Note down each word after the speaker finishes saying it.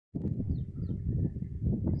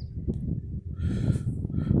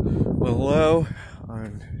Hello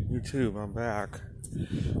on YouTube. I'm back.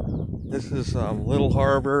 This is Little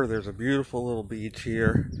Harbor. There's a beautiful little beach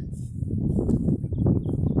here.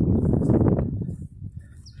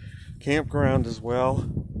 Campground as well.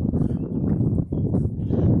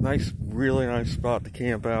 Nice, really nice spot to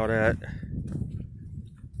camp out at.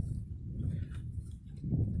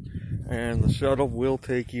 And the shuttle will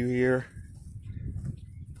take you here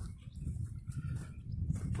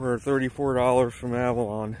for $34 from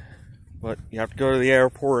Avalon. But you have to go to the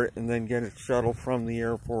airport and then get a shuttle from the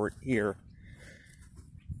airport here.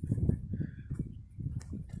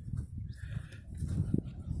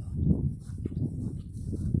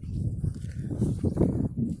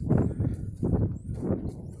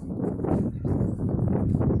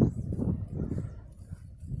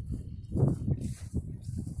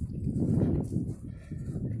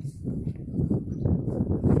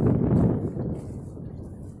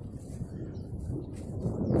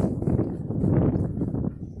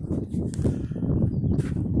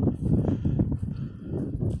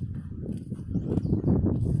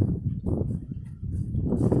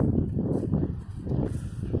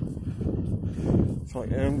 So I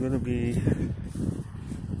am going to be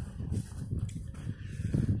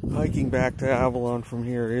hiking back to Avalon from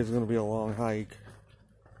here. It is going to be a long hike.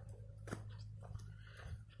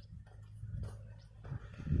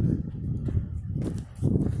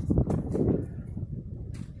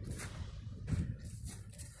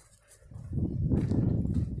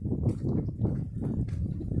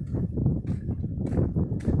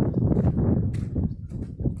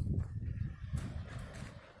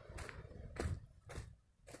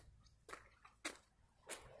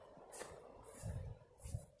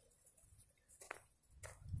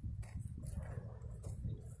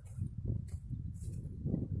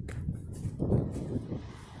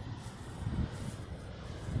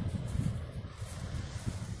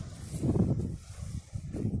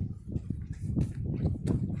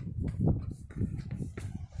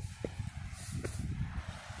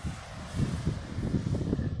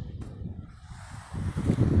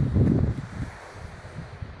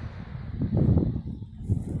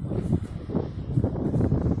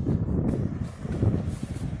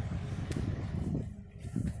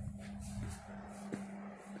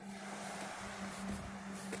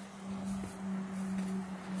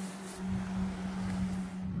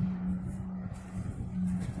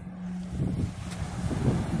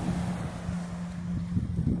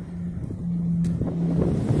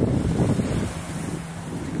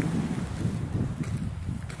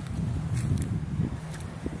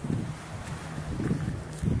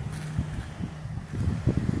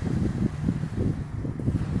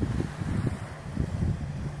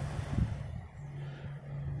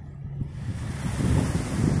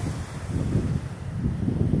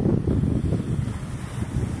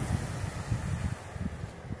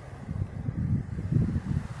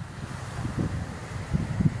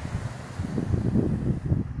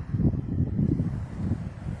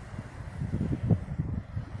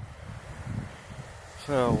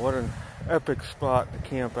 So, what an epic spot to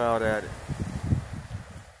camp out at.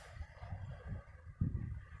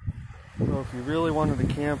 So if you really wanted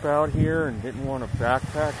to camp out here and didn't want to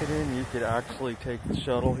backpack it in, you could actually take the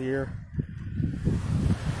shuttle here.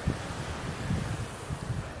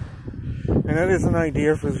 And that is an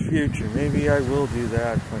idea for the future. Maybe I will do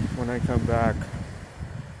that when I come back.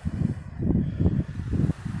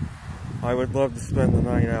 I would love to spend the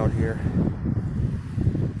night out here.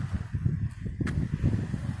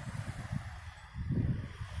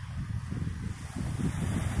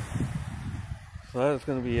 So that is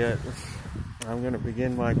going to be it. I'm going to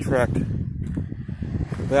begin my trek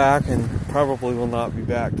back, and probably will not be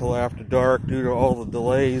back till after dark due to all the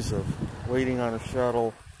delays of waiting on a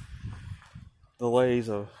shuttle, delays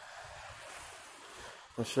of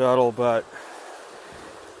the shuttle, but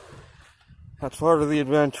that's part of the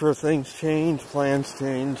adventure. Things change, plans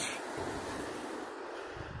change.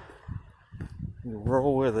 You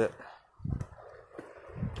roll with it.